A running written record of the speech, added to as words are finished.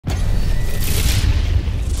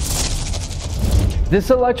This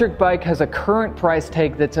electric bike has a current price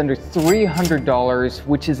tag that's under $300,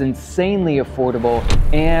 which is insanely affordable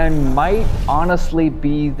and might honestly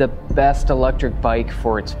be the best electric bike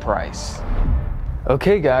for its price.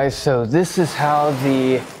 Okay guys, so this is how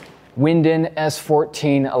the Windone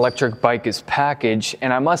S14 electric bike is packaged,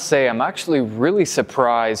 and I must say I'm actually really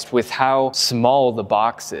surprised with how small the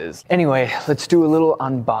box is. Anyway, let's do a little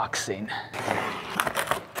unboxing.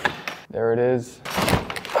 There it is.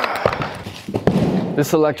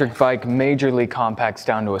 This electric bike majorly compacts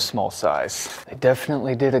down to a small size. They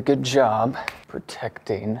definitely did a good job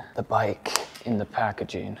protecting the bike in the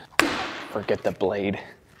packaging. Forget the blade.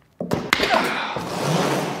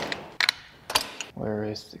 Where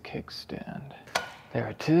is the kickstand? There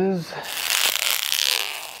it is.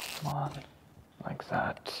 Come on, like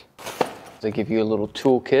that. They give you a little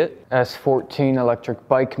toolkit. S14 electric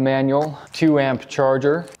bike manual, 2 amp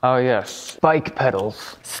charger. Oh yes, bike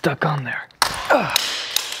pedals stuck on there.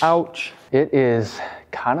 Ouch. It is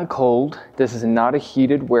kind of cold. This is not a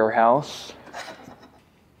heated warehouse.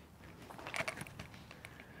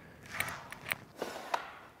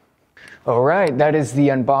 All right, that is the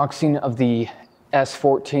unboxing of the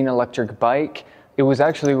S14 electric bike. It was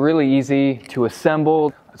actually really easy to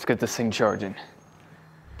assemble. Let's get this thing charging.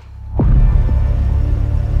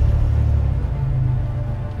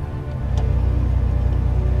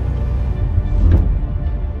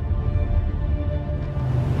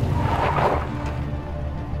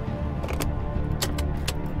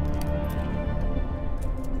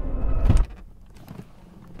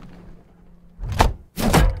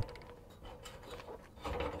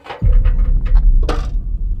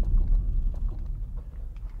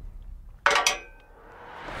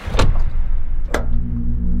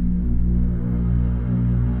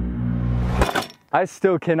 I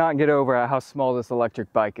still cannot get over how small this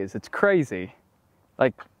electric bike is. It's crazy.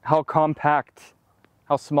 Like how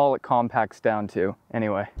small it compacts down to.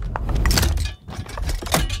 Anyway.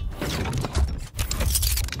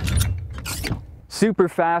 Super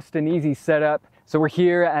fast and easy setup. So we're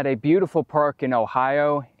here at a beautiful park in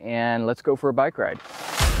Ohio, and let's go for a bike ride.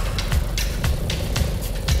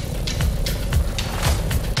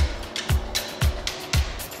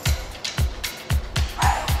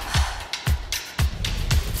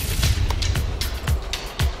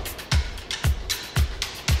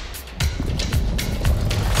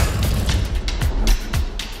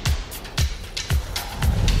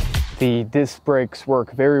 The disc brakes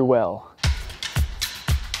work very well.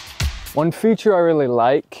 One feature I really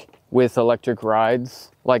like with electric rides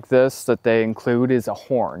like this that they include is a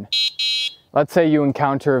horn. Let's say you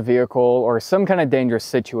encounter a vehicle or some kind of dangerous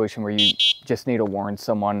situation where you just need to warn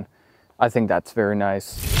someone. I think that's very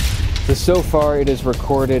nice. So far it has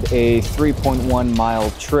recorded a 3.1 mile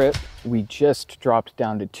trip. We just dropped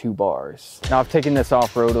down to 2 bars. Now I've taken this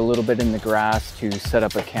off-road a little bit in the grass to set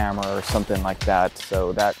up a camera or something like that,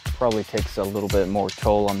 so that probably takes a little bit more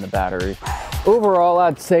toll on the battery. Overall,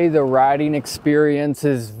 I'd say the riding experience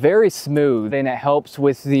is very smooth, and it helps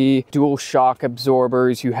with the dual shock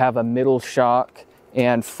absorbers. You have a middle shock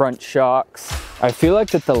and front shocks. I feel like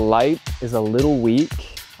that the light is a little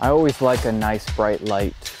weak. I always like a nice bright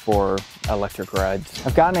light for electric rides.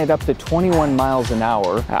 I've gotten it up to 21 miles an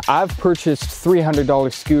hour. I've purchased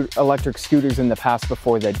 $300 electric scooters in the past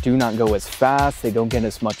before that do not go as fast. They don't get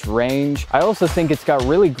as much range. I also think it's got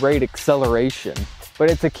really great acceleration, but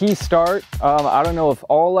it's a key start. I don't know if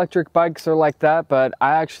all electric bikes are like that, but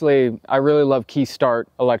I really love key start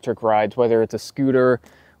electric rides, whether it's a scooter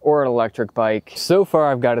or an electric bike. So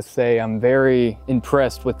far, I've got to say I'm very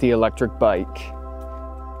impressed with the electric bike.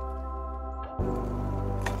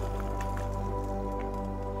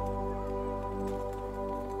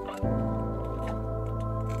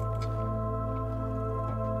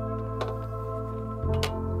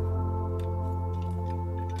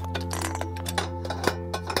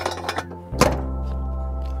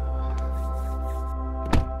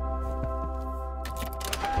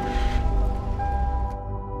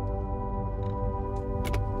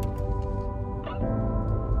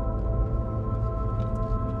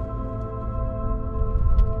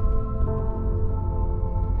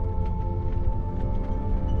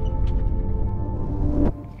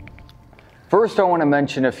 First, I want to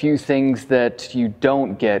mention a few things that you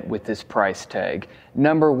don't get with this price tag.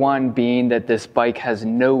 Number one being that this bike has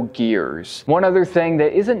no gears. One other thing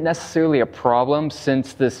that isn't necessarily a problem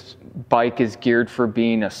since this bike is geared for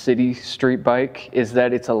being a city street bike is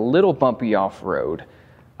that it's a little bumpy off-road.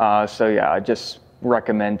 So yeah, just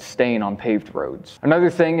recommend staying on paved roads. Another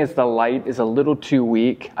thing is the light is a little too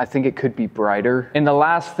weak. I think it could be brighter. And the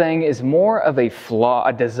last thing is more of a flaw,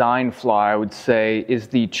 a design flaw, I would say, is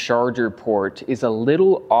the charger port is a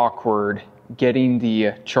little awkward getting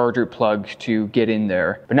the charger plug to get in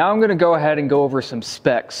there. But now I'm gonna go ahead and go over some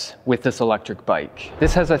specs with this electric bike.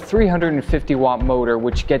 This has a 350 watt motor,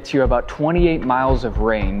 which gets you about 28 miles of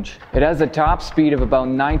range. It has a top speed of about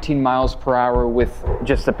 19 miles per hour with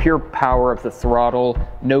just the pure power of the throttle,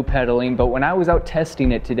 no pedaling. But when I was out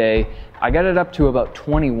testing it today, I got it up to about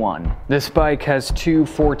 21. This bike has two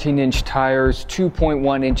 14-inch tires,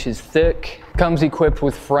 2.1 inches thick. Comes equipped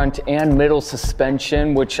with front and middle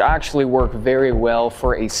suspension, which actually work very well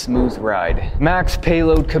for a smooth ride. Max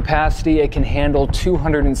payload capacity, it can handle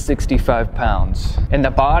 265 pounds. And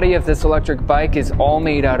the body of this electric bike is all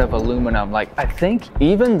made out of aluminum. Like, I think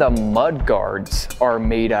even the mud guards are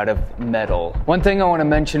made out of metal. One thing I want to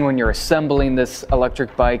mention when you're assembling this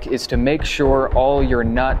electric bike is to make sure all your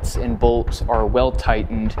nuts and bolts are well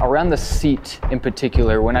tightened. Around the seat in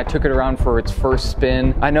particular, when I took it around for its first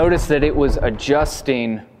spin, I noticed that it was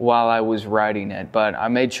adjusting while I was riding it, but I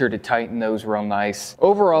made sure to tighten those real nice.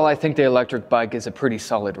 Overall, I think the electric bike is a pretty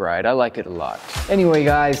solid ride. I like it a lot. Anyway,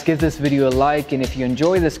 guys, give this video a like, and if you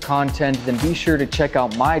enjoy this content, then be sure to check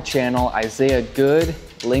out my channel, Isaiah Good,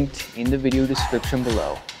 linked in the video description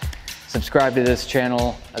below. Subscribe to this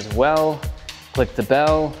channel as well, click the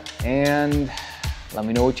bell, and let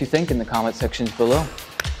me know what you think in the comment sections below.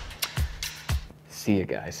 See you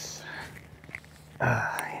guys.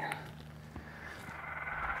 Yeah.